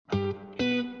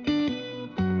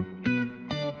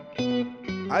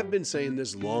I've been saying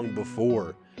this long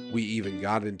before we even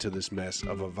got into this mess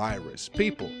of a virus.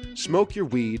 People, smoke your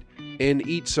weed and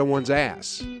eat someone's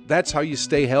ass. That's how you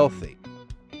stay healthy.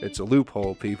 It's a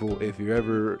loophole, people. If you're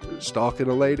ever stalking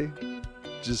a lady,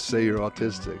 just say you're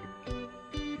autistic.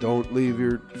 Don't leave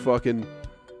your fucking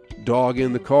dog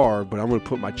in the car, but I'm going to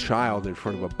put my child in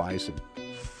front of a bison.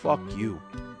 Fuck you.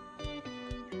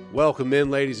 Welcome in,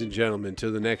 ladies and gentlemen, to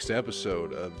the next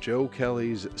episode of Joe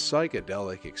Kelly's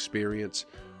Psychedelic Experience.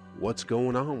 What's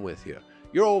going on with you?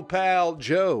 Your old pal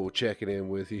Joe checking in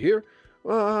with you here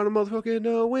on a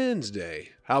motherfucking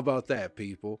Wednesday. How about that,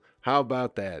 people? How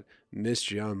about that?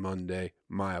 Missed you on Monday.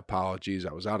 My apologies.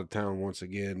 I was out of town once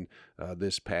again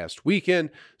this past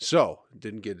weekend, so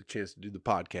didn't get a chance to do the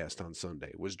podcast on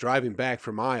Sunday. Was driving back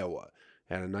from Iowa.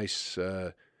 Had a nice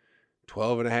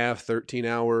 12 and a half,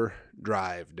 13-hour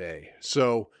drive day.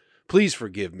 So please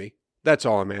forgive me. That's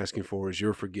all I'm asking for is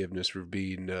your forgiveness for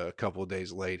being a couple of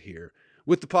days late here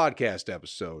with the podcast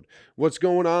episode. What's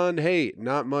going on? Hey,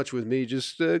 not much with me.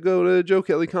 Just go to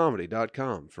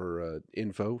joekellycomedy.com for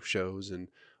info, shows, and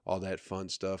all that fun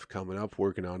stuff coming up.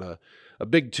 Working on a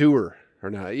big tour,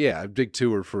 a big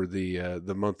tour for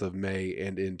the month of May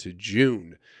and into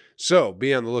June. So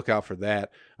be on the lookout for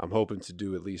that. I'm hoping to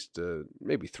do at least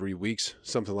maybe 3 weeks,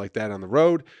 something like that on the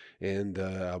road. And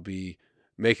I'll be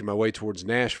making my way towards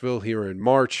Nashville here in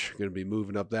March. Going to be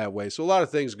moving up that way. So a lot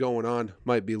of things going on.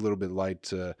 Might be a little bit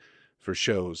light for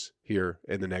shows here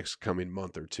in the next coming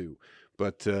month or two.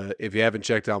 But if you haven't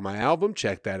checked out my album,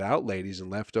 check that out. Ladies and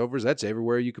Leftovers. That's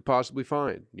everywhere you could possibly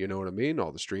find. You know what I mean?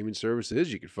 All the streaming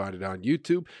services. You can find it on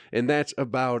YouTube. And that's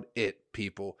about it,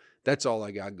 people. That's all I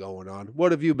got going on.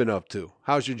 What have you been up to?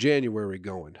 How's your January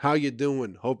going? How you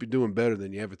doing? Hope you're doing better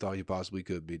than you ever thought you possibly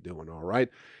could be doing, all right?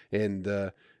 And,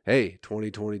 hey,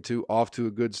 2022 off to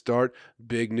a good start.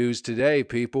 Big news today,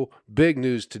 people. Big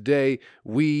news today.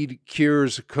 Weed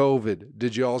cures COVID.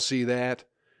 Did y'all see that?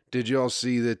 Did y'all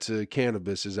see that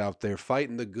cannabis is out there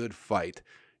fighting the good fight?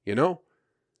 You know?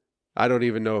 I don't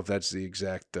even know if that's the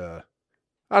exact, I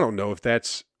don't know if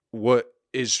that's what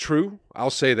is true. I'll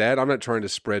say that. I'm not trying to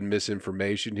spread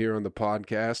misinformation here on the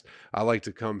podcast. I like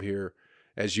to come here,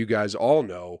 as you guys all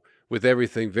know, with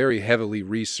everything very heavily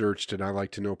researched, and I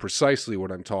like to know precisely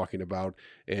what I'm talking about.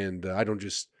 And I don't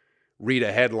just read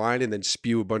a headline and then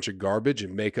spew a bunch of garbage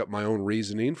and make up my own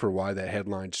reasoning for why that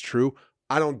headline's true.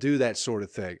 I don't do that sort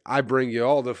of thing. I bring you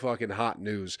all the fucking hot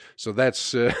news. So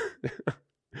that's...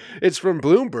 It's from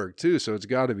Bloomberg, too, so it's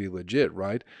got to be legit,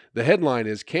 right? The headline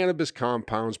is, Cannabis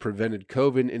Compounds Prevented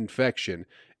COVID Infection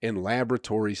in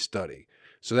Laboratory Study.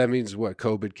 So that means what?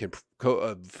 COVID can...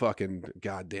 fucking...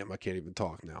 Goddamn, I can't even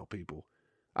talk now, people.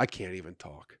 I can't even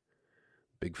talk.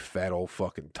 Big fat old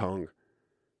fucking tongue.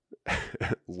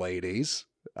 Ladies.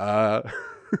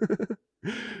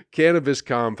 Cannabis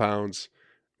compounds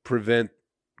prevent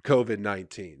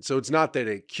COVID-19. So it's not that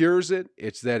it cures it,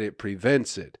 it's that it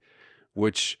prevents it.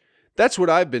 Which, that's what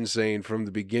I've been saying from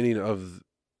the beginning of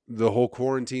the whole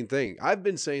quarantine thing. I've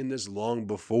been saying this long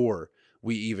before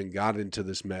we even got into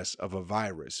this mess of a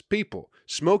virus. People,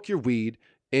 smoke your weed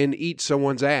and eat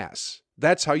someone's ass.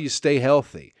 That's how you stay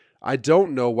healthy. I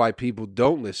don't know why people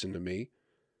don't listen to me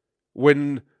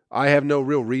when I have no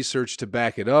real research to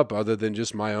back it up other than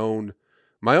just my own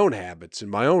habits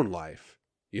and my own life,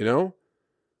 you know?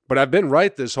 But I've been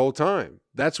right this whole time.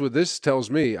 That's what this tells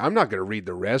me. I'm not going to read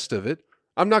the rest of it.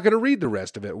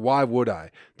 Why would I?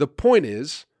 The point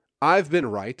is, I've been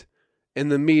right,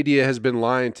 and the media has been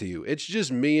lying to you. It's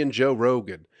just me and Joe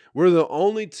Rogan. We're the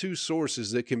only two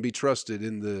sources that can be trusted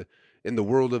in the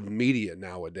world of media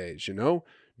nowadays, you know?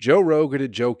 Joe Rogan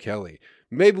and Joe Kelly.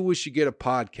 Maybe we should get a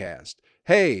podcast.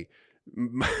 Hey,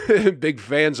 big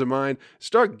fans of mine,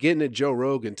 start getting at Joe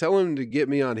Rogan. Tell him to get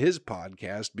me on his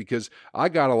podcast because I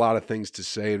got a lot of things to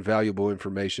say and valuable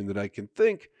information that I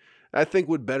think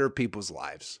would better people's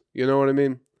lives. You know what I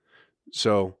mean?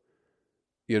 So,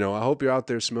 you know, I hope you're out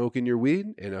there smoking your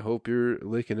weed and I hope you're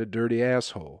licking a dirty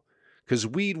asshole because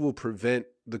weed will prevent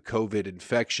the COVID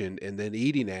infection and then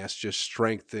eating ass just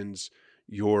strengthens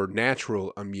your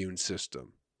natural immune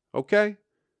system. Okay?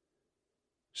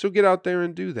 So get out there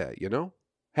and do that, you know?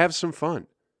 Have some fun.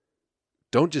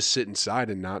 Don't just sit inside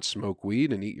and not smoke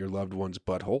weed and eat your loved one's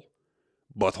butthole.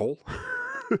 Butthole.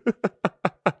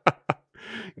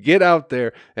 Get out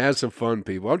there and have some fun,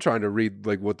 people. I'm trying to read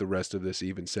like what the rest of this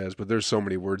even says, but there's so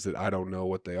many words that I don't know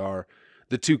what they are.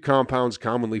 The two compounds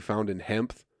commonly found in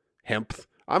hemp.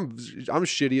 I'm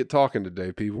shitty at talking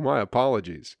today, people. My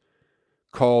apologies.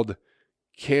 Called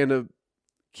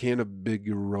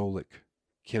cannabigerolic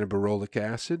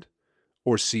acid,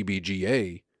 or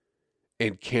CBGA,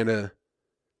 and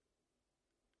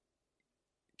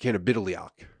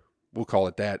cannabidiol, we'll call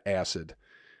it that acid,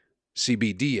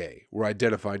 CBDA, were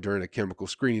identified during a chemical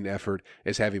screening effort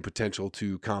as having potential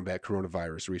to combat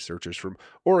coronavirus, researchers from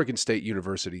Oregon State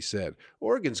University said.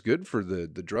 Oregon's good for the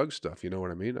drug stuff, you know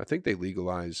what I mean? I think they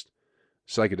legalized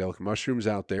psychedelic mushrooms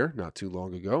out there not too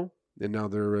long ago, and now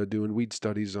they're doing weed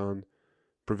studies on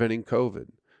preventing COVID.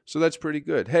 So that's pretty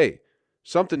good. Hey,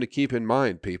 something to keep in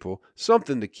mind, people.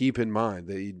 Something to keep in mind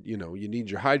that you need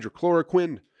your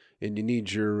hydrochloroquine and you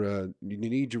need your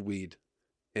weed,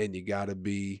 and you got to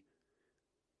be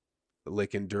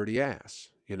licking dirty ass,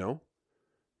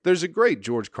 There's a great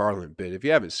George Carlin bit. If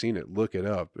you haven't seen it, look it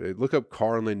up. Look up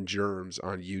Carlin Germs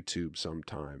on YouTube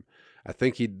sometime. I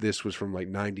think this was from like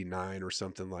 99 or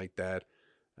something like that.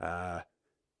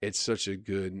 It's such a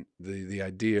good, the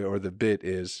idea or the bit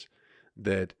is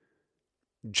that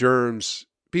germs,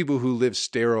 people who live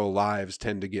sterile lives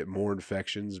tend to get more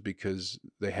infections because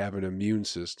they have an immune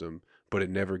system, but it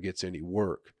never gets any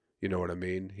work. You know what I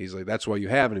mean? He's like, that's why you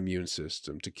have an immune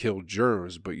system, to kill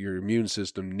germs, but your immune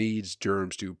system needs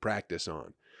germs to practice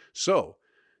on. So,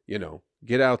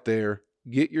 get out there,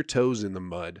 get your toes in the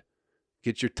mud,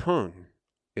 get your tongue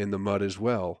in the mud as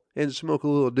well, and smoke a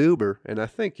little doober, and I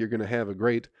think you're going to have a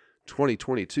great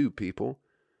 2022, people.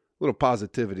 A little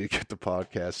positivity to get the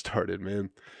podcast started,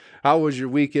 man. How was your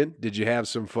weekend? Did you have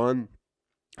some fun?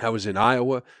 I was in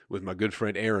Iowa with my good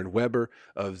friend Aaron Weber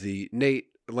of the Nate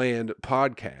Land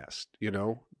podcast.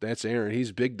 That's Aaron.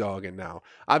 He's big dogging now.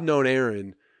 I've known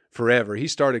Aaron forever. He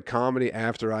started comedy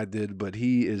after I did, but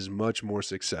he is much more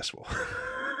successful.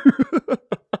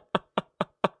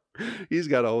 He's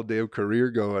got a whole damn career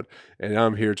going, and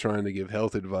I'm here trying to give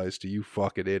health advice to you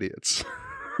fucking idiots.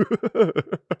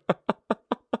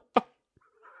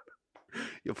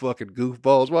 You fucking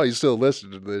goofballs. Why are you still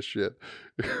listening to this shit?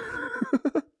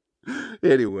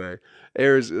 Anyway,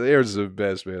 Aaron's the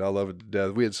best, man. I love it to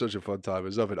death. We had such a fun time. It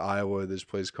was up in Iowa, this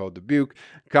place called Dubuque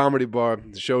Comedy Bar.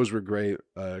 The shows were great.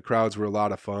 Crowds were a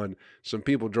lot of fun. Some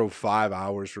people drove 5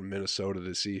 hours from Minnesota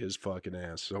to see his fucking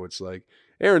ass. So it's like,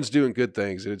 Aaron's doing good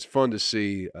things, and it's fun to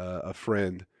see a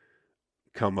friend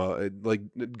come up, like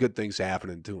good things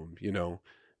happening to him,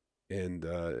 And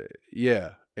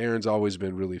yeah, Aaron's always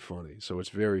been really funny. So it's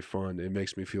very fun. It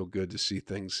makes me feel good to see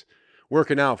things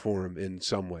working out for him in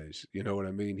some ways. You know what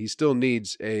I mean? He still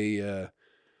needs a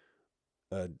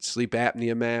sleep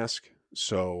apnea mask.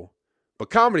 So, but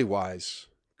comedy-wise,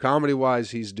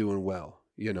 he's doing well.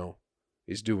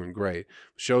 He's doing great.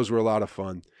 Shows were a lot of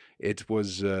fun. It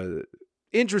was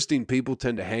interesting. People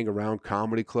tend to hang around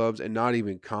comedy clubs and not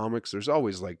even comics. There's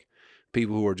always like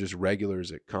people who are just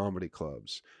regulars at comedy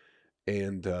clubs.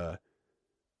 And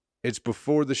it's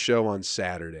before the show on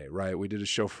Saturday, right? We did a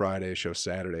show Friday, a show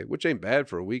Saturday, which ain't bad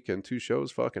for a weekend. 2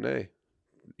 shows, fucking A.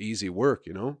 Easy work,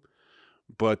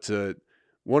 But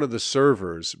one of the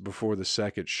servers before the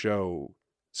second show,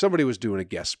 somebody was doing a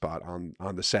guest spot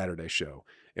on the Saturday show.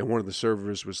 And one of the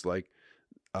servers was like,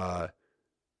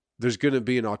 there's going to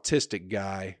be an autistic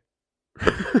guy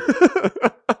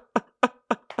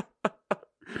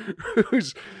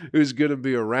who's going to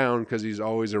be around because he's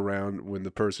always around when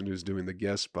the person who's doing the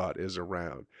guest spot is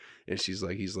around. And he's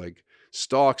like,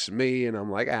 stalks me. And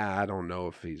I'm like, I don't know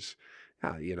if he's,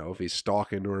 if he's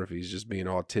stalking or if he's just being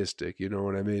autistic. You know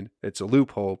what I mean? It's a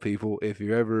loophole, people. If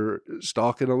you're ever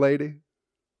stalking a lady,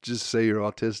 just say you're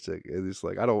autistic. And it's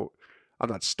like, I'm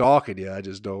not stalking you. I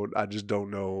just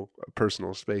don't know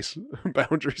personal space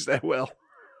boundaries that well.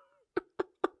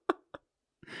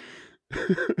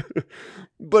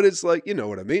 But it's like, you know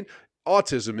what I mean?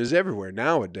 Autism is everywhere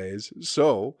nowadays.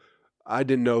 So I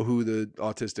didn't know who the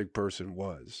autistic person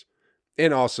was.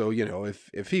 And also,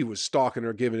 if he was stalking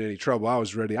or giving any trouble, I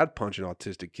was ready. I'd punch an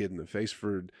autistic kid in the face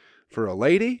for a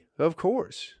lady. Of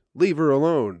course. Leave her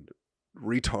alone,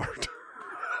 retard.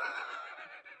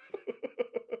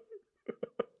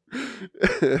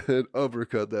 And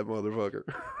uppercut that motherfucker.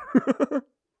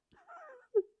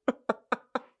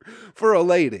 For a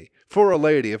lady.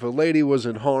 If a lady was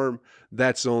in harm,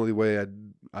 that's the only way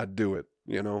I'd do it,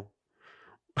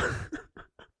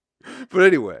 But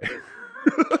anyway,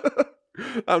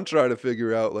 I'm trying to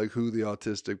figure out like who the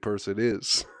autistic person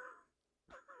is.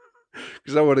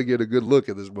 Because I want to get a good look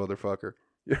at this motherfucker,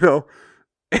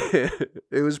 It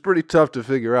was pretty tough to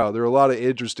figure out. There are a lot of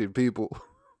interesting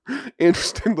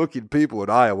looking people in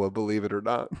Iowa, believe it or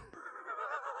not.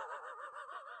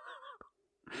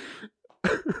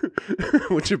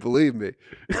 Would you believe me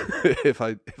if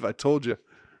I told you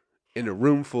in a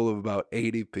room full of about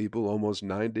 80 people, almost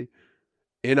 90,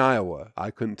 in Iowa,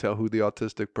 I couldn't tell who the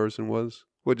autistic person was?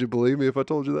 Would you believe me if I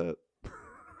told you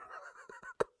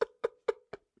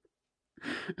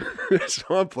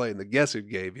So I'm playing the guessing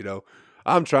game,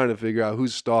 I'm trying to figure out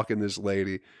who's stalking this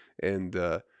lady and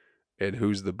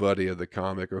who's the buddy of the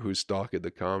comic or who's stalking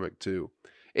the comic too.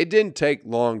 It didn't take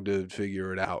long to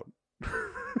figure it out.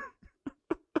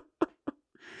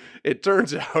 It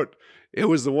turns out it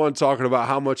was the one talking about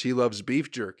how much he loves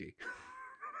beef jerky.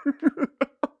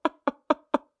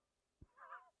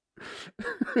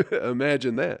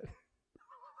 Imagine that.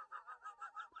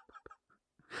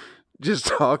 Just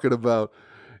talking about,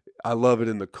 I love it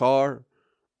in the car.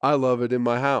 I love it in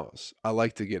my house. I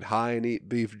like to get high and eat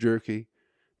beef jerky.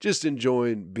 Just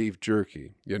enjoying beef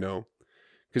jerky,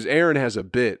 Because Aaron has a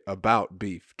bit about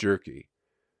beef jerky.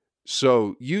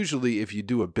 So usually if you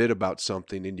do a bit about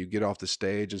something and you get off the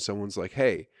stage and someone's like,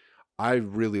 hey, I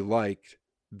really liked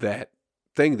that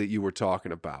thing that you were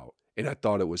talking about and I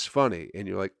thought it was funny. And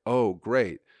you're like, oh,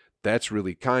 great. That's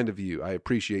really kind of you. I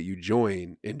appreciate you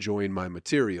enjoying my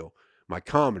material, my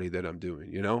comedy that I'm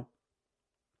doing,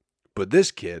 But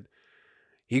this kid,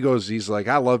 he's like,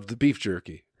 I love the beef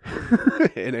jerky.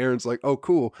 And Aaron's like, oh,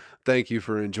 cool. Thank you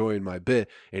for enjoying my bit.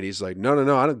 And he's like, no,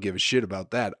 I don't give a shit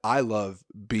about that. I love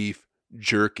beef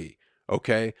jerky.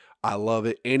 Okay. I love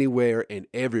it anywhere and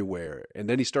everywhere. And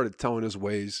then he started telling us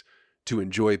ways to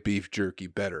enjoy beef jerky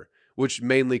better, which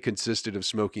mainly consisted of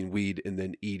smoking weed and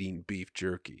then eating beef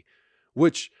jerky,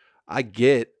 which I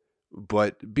get.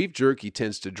 But beef jerky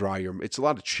tends to it's a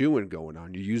lot of chewing going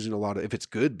on. You're using a lot of, if it's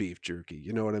good beef jerky,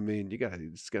 you know what I mean?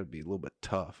 It's got to be a little bit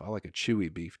tough. I like a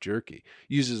chewy beef jerky.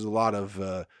 Uses a lot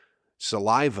of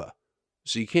saliva.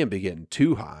 So you can't be getting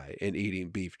too high and eating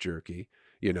beef jerky,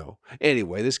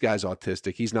 Anyway, this guy's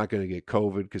autistic. He's not going to get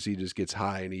COVID because he just gets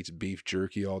high and eats beef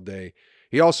jerky all day.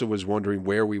 He also was wondering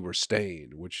where we were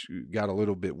staying, which got a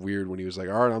little bit weird when he was like,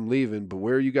 all right, I'm leaving, but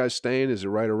where are you guys staying? Is it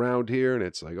right around here? And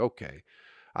it's like, okay.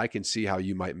 I can see how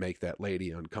you might make that lady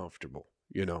uncomfortable,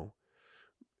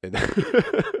 And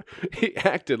he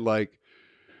acted like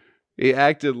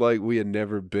we had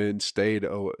never stayed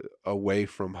away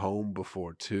from home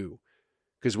before too.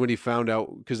 Because when he found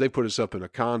out, because they put us up in a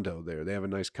condo there, they have a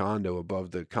nice condo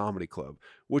above the comedy club,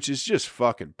 which is just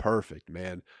fucking perfect,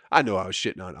 man. I know I was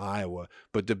shitting on Iowa,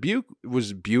 but Dubuque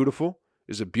was beautiful.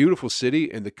 It's a beautiful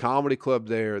city, and the comedy club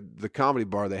there, the comedy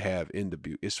bar they have in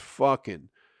Dubuque is fucking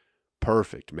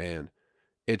perfect, man.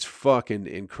 It's fucking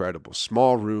incredible.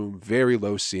 Small room, very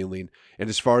low ceiling. And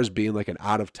as far as being like an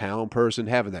out of town person,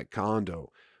 having that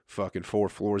condo fucking 4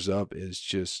 floors up is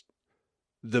just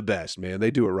the best, man.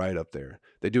 They do it right up there.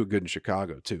 They do it good in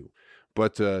Chicago too.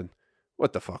 But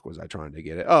what the fuck was I trying to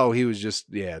get at? Oh, he was just,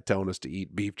 telling us to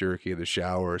eat beef jerky in the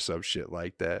shower or some shit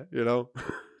like that,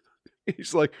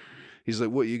 He's like,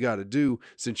 what you got to do,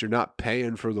 since you're not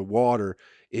paying for the water,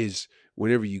 is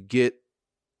whenever you get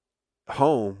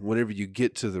home, whenever you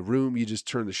get to the room, you just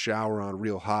turn the shower on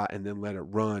real hot and then let it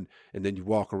run, and then you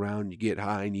walk around, you get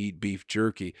high and you eat beef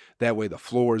jerky. That way the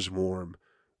floor's warm,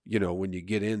 when you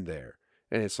get in there.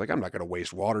 And it's like, I'm not going to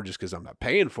waste water just because I'm not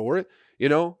paying for it,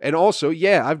 And also,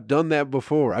 I've done that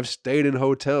before. I've stayed in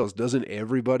hotels. Doesn't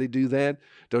everybody do that?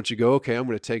 Don't you go, okay, I'm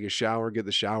going to take a shower, get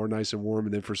the shower nice and warm,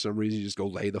 and then for some reason you just go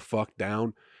lay the fuck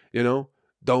down,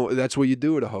 That's what you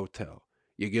do at a hotel.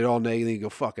 You get all naked and you go,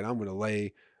 fuck it, I'm going to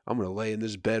lay in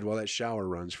this bed while that shower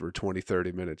runs for 20,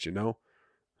 30 minutes,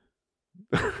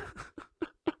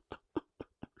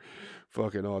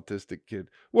 Fucking autistic kid.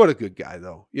 What a good guy,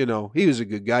 though. He was a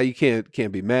good guy. You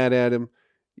can't be mad at him.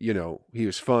 He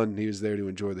was fun. He was there to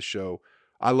enjoy the show.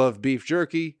 I love beef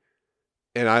jerky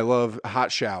and I love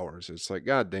hot showers. It's like,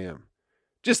 goddamn.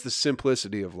 Just the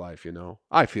simplicity of life,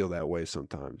 I feel that way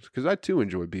sometimes because I too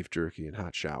enjoy beef jerky and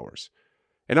hot showers.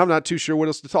 And I'm not too sure what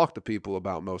else to talk to people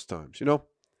about most times,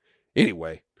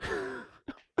 Anyway.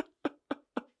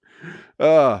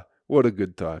 What a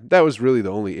good time. That was really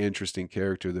the only interesting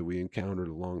character that we encountered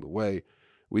along the way.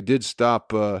 We did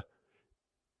stop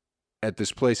at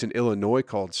this place in Illinois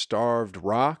called Starved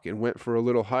Rock and went for a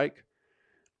little hike.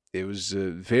 It was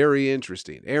very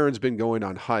interesting. Aaron's been going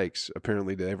on hikes,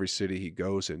 apparently, to every city he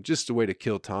goes in. Just a way to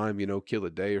kill time, kill a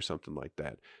day or something like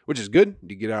that, which is good.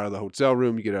 You get out of the hotel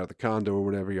room, you get out of the condo or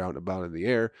whatever, you're out and about in the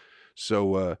air.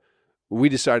 So we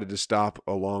decided to stop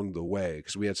along the way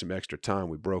because we had some extra time.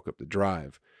 We broke up the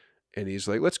drive. And he's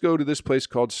like, let's go to this place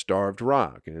called Starved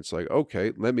Rock. And it's like,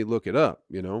 okay, let me look it up,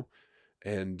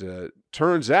 And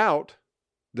turns out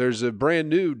there's a brand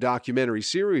new documentary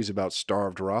series about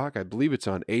Starved Rock. I believe it's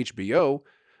on HBO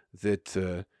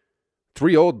that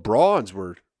 3 old broads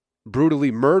were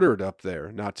brutally murdered up there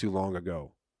not too long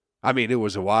ago. I mean, it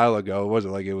was a while ago. It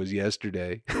wasn't like it was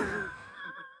yesterday.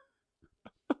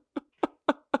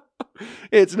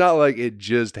 It's not like it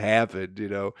just happened,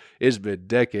 It's been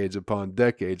decades upon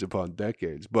decades upon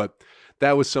decades. But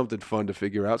that was something fun to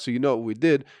figure out. So you know what we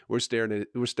did? We're staying at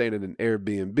an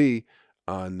Airbnb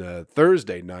on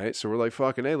Thursday night. So we're like,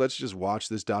 fucking, hey, let's just watch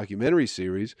this documentary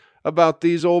series about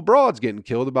these old broads getting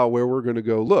killed, about where we're going to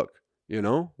go look,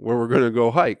 where we're going to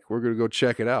go hike. We're going to go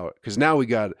check it out. Because now we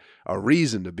got a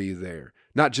reason to be there,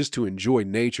 not just to enjoy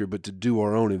nature, but to do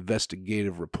our own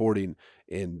investigative reporting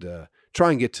and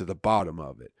try and get to the bottom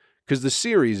of it. Because the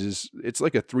series it's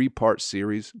like a 3-part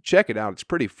series. Check it out. It's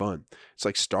pretty fun. It's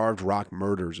like Starved Rock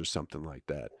Murders or something like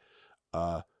that.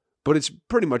 But it's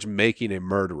pretty much making a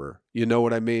murderer. You know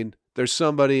what I mean? There's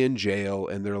somebody in jail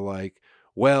and they're like,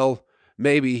 well,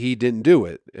 maybe he didn't do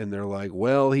it. And they're like,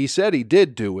 well, he said he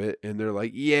did do it. And they're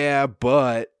like, yeah,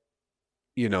 but,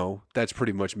 that's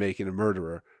pretty much making a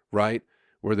murderer, right?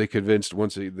 Where they convinced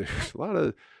there's a lot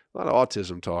of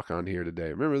autism talk on here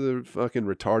today. Remember the fucking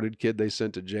retarded kid they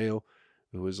sent to jail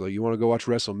who was like, you want to go watch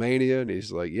WrestleMania? And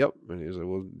he's like, yep. And he's like,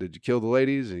 well, did you kill the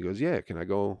ladies? And he goes, yeah, can I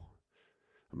go?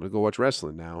 I'm going to go watch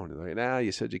wrestling now. And they're like, nah,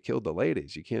 you said you killed the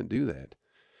ladies. You can't do that.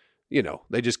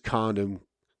 They just conned him,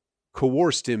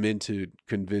 coerced him into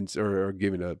or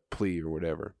giving a plea or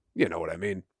whatever. You know what I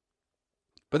mean?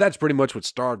 But that's pretty much what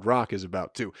Starved Rock is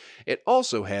about too. It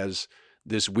also has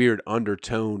this weird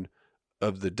undertone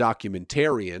of the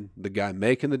documentarian, the guy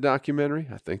making the documentary.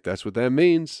 I think that's what that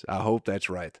means. I hope that's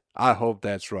right.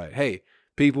 Hey,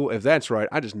 people, if that's right,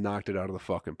 I just knocked it out of the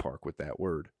fucking park with that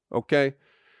word. Okay?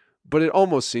 But it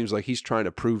almost seems like he's trying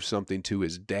to prove something to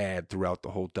his dad throughout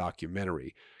the whole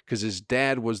documentary. Because his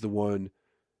dad was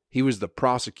he was the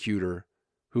prosecutor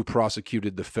who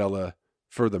prosecuted the fella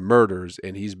for the murders,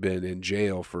 and he's been in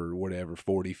jail for whatever,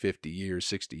 40, 50 years,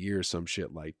 60 years, some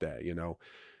shit like that,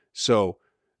 So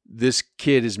this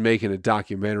kid is making a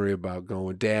documentary about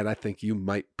going, Dad, I think you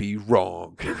might be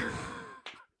wrong.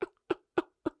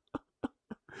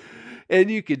 And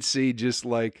you could see just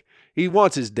like, he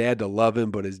wants his dad to love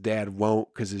him, but his dad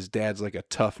won't because his dad's like a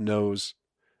tough-nosed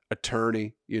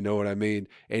attorney, you know what I mean?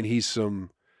 And he's he's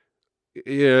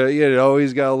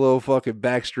got a little fucking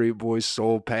Backstreet Boys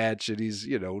soul patch, and he's,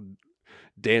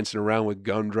 dancing around with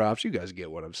gumdrops. You guys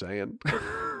get what I'm saying.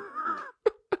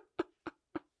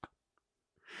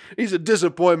 He's a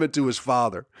disappointment to his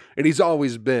father, and he's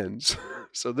always been.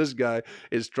 So this guy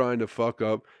is trying to fuck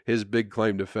up his big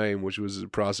claim to fame, which was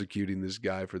prosecuting this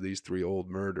guy for these 3 old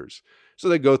murders. So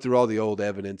they go through all the old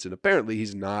evidence, and apparently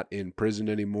he's not in prison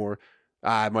anymore.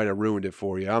 I might have ruined it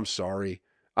for you. I'm sorry.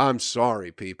 I'm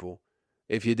sorry, people.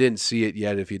 If you didn't see it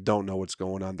yet, if you don't know what's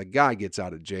going on, the guy gets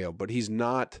out of jail, but he's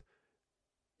not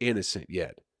innocent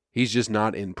yet. He's just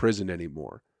not in prison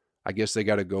anymore. I guess they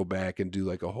got to go back and do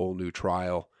like a whole new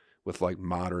trial with like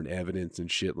modern evidence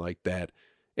and shit like that.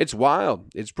 It's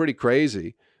wild. It's pretty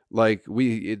crazy. Like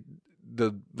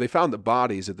they found the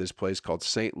bodies at this place called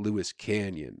St. Louis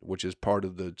Canyon, which is part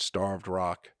of the Starved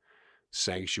Rock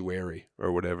Sanctuary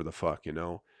or whatever the fuck,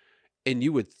 And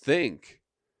you would think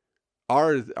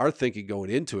our thinking going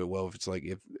into it, well, if it's like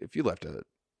if you left a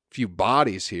few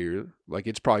bodies here, like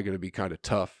it's probably going to be kind of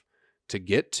tough to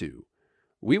get to.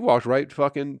 We walked right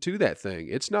fucking to that thing.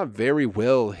 It's not very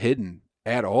well hidden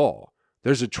at all.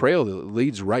 There's a trail that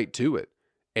leads right to it,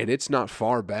 and it's not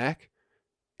far back.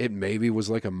 It maybe was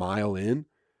like a mile in,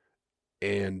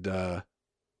 and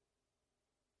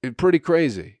it's pretty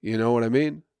crazy. You know what I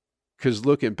mean? Because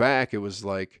looking back, it was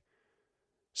like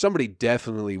somebody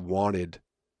definitely wanted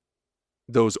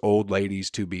those old ladies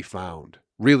to be found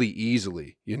really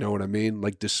easily. You know what I mean?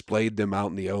 Like displayed them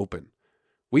out in the open.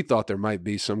 We thought there might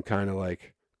be some kind of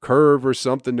like curve or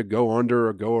something to go under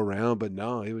or go around, but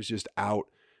no, it was just out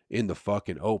in the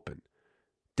fucking open.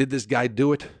 Did this guy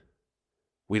do it?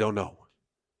 We don't know.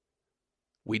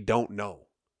 We don't know.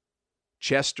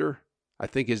 Chester, I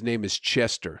think his name is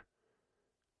Chester.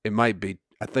 It might be,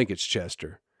 I think it's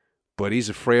Chester, but he's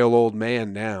a frail old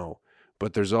man now.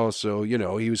 But there's also,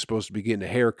 he was supposed to be getting a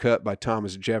haircut by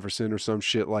Thomas Jefferson or some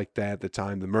shit like that at the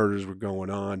time the murders were going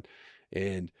on.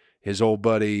 And his old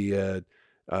buddy,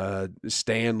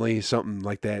 Stanley, something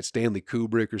like that, Stanley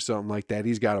Kubrick or something like that,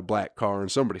 he's got a black car,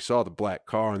 and somebody saw the black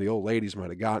car, and the old ladies might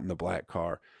have gotten the black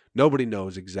car. Nobody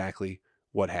knows exactly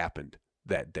what happened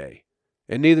that day.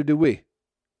 And neither do we.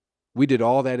 We did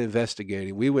all that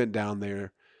investigating. We went down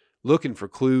there looking for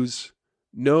clues.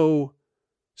 No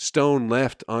stone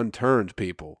left unturned,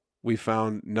 people. We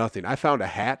found nothing. I found a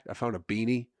hat. I found a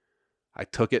beanie. I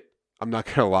took it. I'm not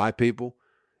going to lie, people.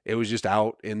 It was just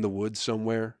out in the woods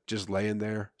somewhere, just laying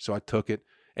there. So I took it.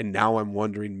 And now I'm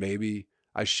wondering, maybe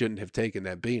I shouldn't have taken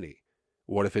that beanie.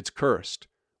 What if it's cursed?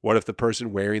 What if the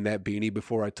person wearing that beanie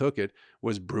before I took it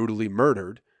was brutally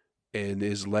murdered and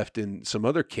is left in some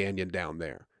other canyon down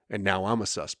there. And now I'm a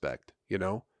suspect,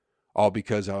 all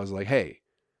because I was like, hey,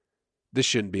 this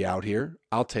shouldn't be out here.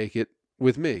 I'll take it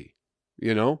with me,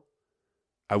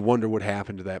 I wonder what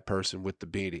happened to that person with the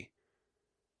beanie.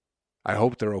 I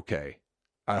hope they're okay.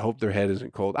 I hope their head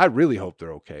isn't cold. I really hope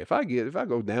they're okay. If I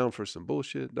go down for some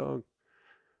bullshit, dog,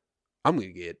 I'm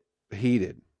going to get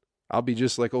heated. I'll be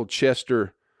just like old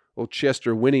Chester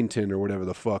Winnington or whatever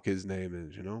the fuck his name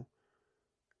is,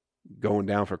 going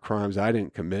down for crimes I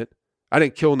didn't commit. I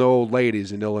didn't kill no old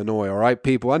ladies in Illinois, all right,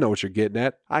 people? I know what you're getting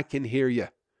at. I can hear you.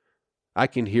 I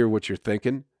can hear what you're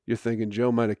thinking. You're thinking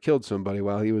Joe might have killed somebody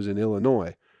while he was in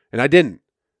Illinois. And I didn't.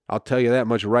 I'll tell you that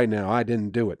much right now. I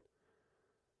didn't do it.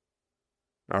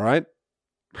 All right?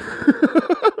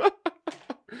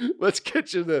 Let's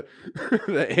get you the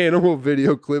animal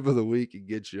video clip of the week and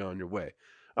get you on your way.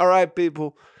 All right,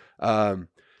 people.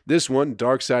 This one,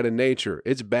 Dark Side of Nature.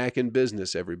 It's back in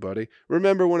business, everybody.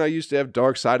 Remember when I used to have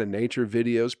Dark Side of Nature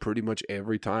videos pretty much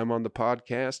every time on the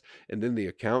podcast, and then the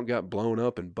account got blown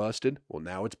up and busted? Well,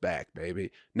 now it's back,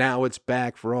 baby. Now it's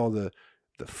back for all the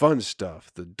fun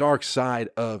stuff, the dark side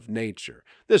of nature.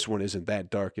 This one isn't that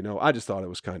dark, I just thought it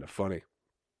was kind of funny.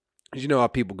 Because you know how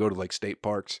people go to like state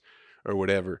parks or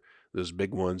whatever, those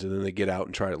big ones, and then they get out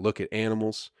and try to look at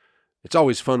animals. It's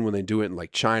always fun when they do it in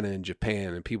like China and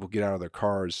Japan, and people get out of their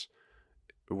cars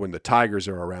when the tigers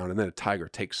are around, and then a tiger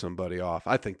takes somebody off.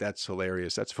 I think that's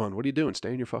hilarious. That's fun. What are you doing?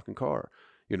 Stay in your fucking car,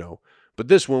 But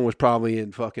this one was probably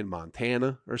in fucking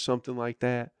Montana or something like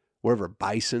that, wherever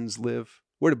bisons live.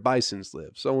 Where do bisons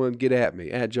live? Someone get at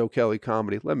me, at Joe Kelly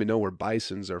Comedy. Let me know where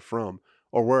bisons are from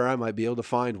or where I might be able to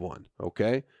find one,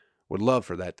 okay? Would love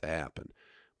for that to happen.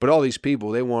 But all these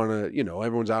people, they want to,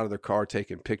 everyone's out of their car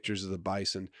taking pictures of the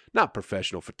bison. Not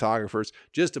professional photographers,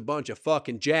 just a bunch of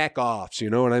fucking jack-offs, you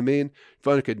know what I mean?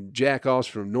 Fucking jack-offs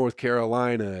from North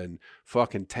Carolina and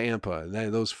fucking Tampa.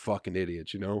 And those fucking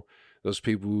idiots, Those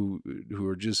people who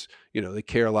are just, they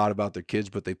care a lot about their kids,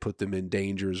 but they put them in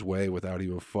danger's way without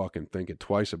even fucking thinking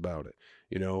twice about it.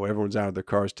 Everyone's out of their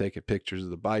cars taking pictures of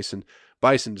the bison.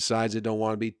 Bison decides they don't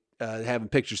want to be having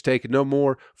pictures taken no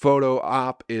more. Photo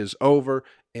op is over,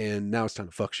 and now it's time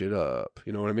to fuck shit up.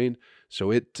 You know what I mean?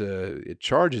 So it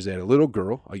charges at a little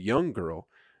girl, a young girl,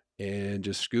 and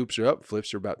just scoops her up,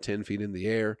 flips her about 10 feet in the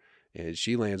air, and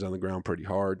she lands on the ground pretty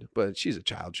hard. But she's a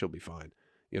child. She'll be fine,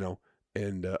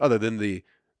 And other than the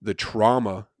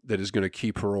trauma that is going to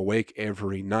keep her awake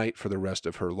every night for the rest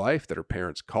of her life that her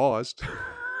parents caused,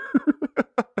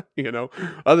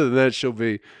 other than that, she'll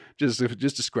be just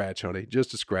a scratch, honey,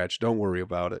 just a scratch. Don't worry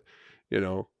about it,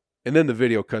 And then the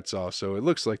video cuts off, so it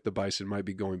looks like the bison might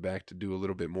be going back to do a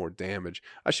little bit more damage.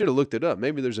 I should have looked it up.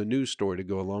 Maybe there's a news story to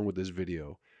go along with this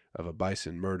video of a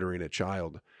bison murdering a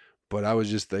child. But I was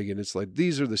just thinking, it's like,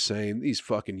 these are these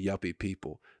fucking yuppie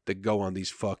people that go on these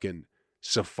fucking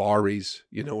safaris,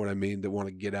 you know what I mean, that want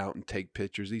to get out and take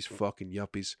pictures. These fucking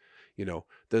yuppies,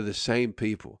 they're the same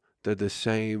people. They're the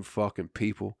same fucking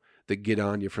people that get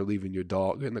on you for leaving your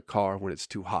dog in the car when it's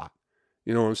too hot.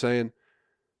 You know what I'm saying?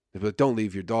 But don't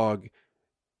leave your dog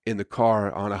in the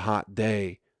car on a hot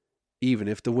day, even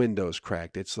if the window's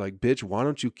cracked. It's like, bitch, why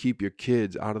don't you keep your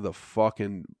kids out of the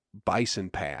fucking bison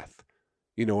path?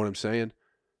 You know what I'm saying?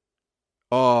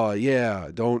 Oh, yeah,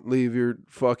 don't leave your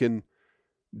fucking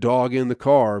dog in the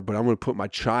car, but I'm going to put my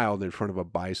child in front of a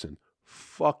bison.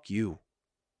 Fuck you.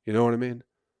 You know what I mean?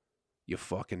 You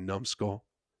fucking numbskull.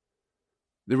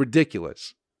 They're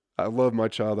ridiculous. I love my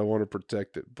child. I want to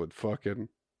protect it, but fucking...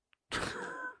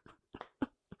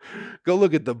 Go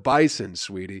look at the bison,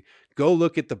 sweetie. Go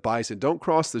look at the bison. Don't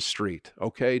cross the street,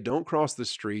 okay? Don't cross the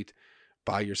street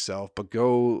by yourself, but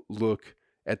go look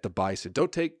at the bison.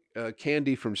 Don't take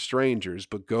candy from strangers,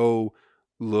 but go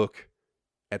look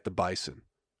at the bison,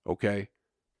 okay?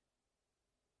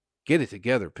 Get it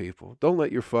together, people. Don't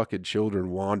let your fucking children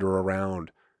wander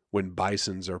around when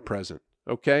bisons are present,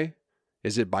 okay?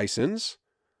 Is it bisons?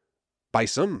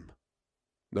 Bison?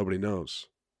 Nobody knows.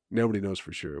 Nobody knows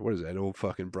for sure. What is that old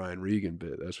fucking Brian Regan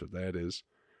bit? That's what that is.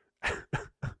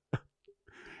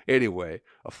 Anyway,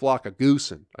 a flock of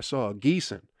goosen. I saw a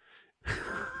geesin.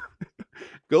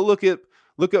 Go look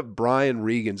up Brian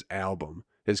Regan's album,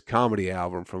 his comedy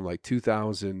album from like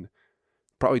 2000,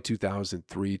 probably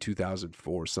 2003,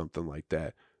 2004, something like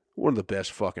that. One of the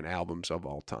best fucking albums of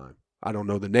all time. I don't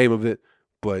know the name of it,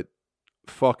 but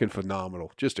fucking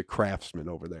phenomenal. Just a craftsman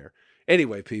over there.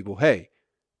 Anyway, people, hey,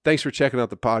 thanks for checking out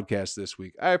the podcast this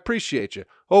week. I appreciate you.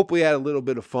 Hope we had a little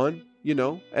bit of fun,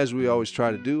 as we always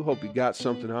try to do. Hope you got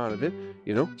something out of it.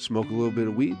 Smoke a little bit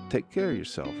of weed. Take care of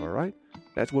yourself, all right?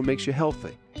 That's what makes you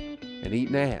healthy. And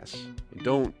eating ass. And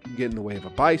don't get in the way of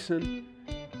a bison.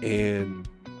 And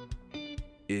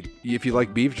if you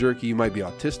like beef jerky, you might be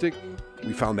autistic.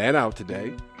 We found that out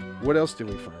today. What else did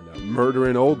we find out?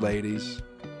 Murdering old ladies.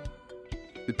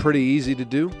 Pretty easy to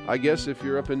do, I guess, if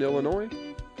you're up in Illinois.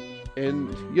 And,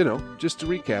 just to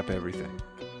recap everything.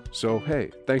 So,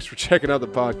 hey, thanks for checking out the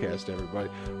podcast, everybody.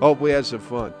 Hope we had some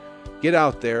fun. Get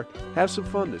out there. Have some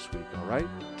fun this week, all right?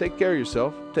 Take care of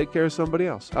yourself. Take care of somebody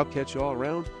else. I'll catch you all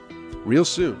around real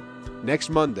soon. Next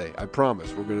Monday, I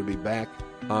promise. We're going to be back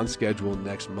on schedule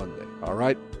next Monday, all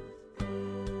right?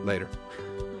 Later.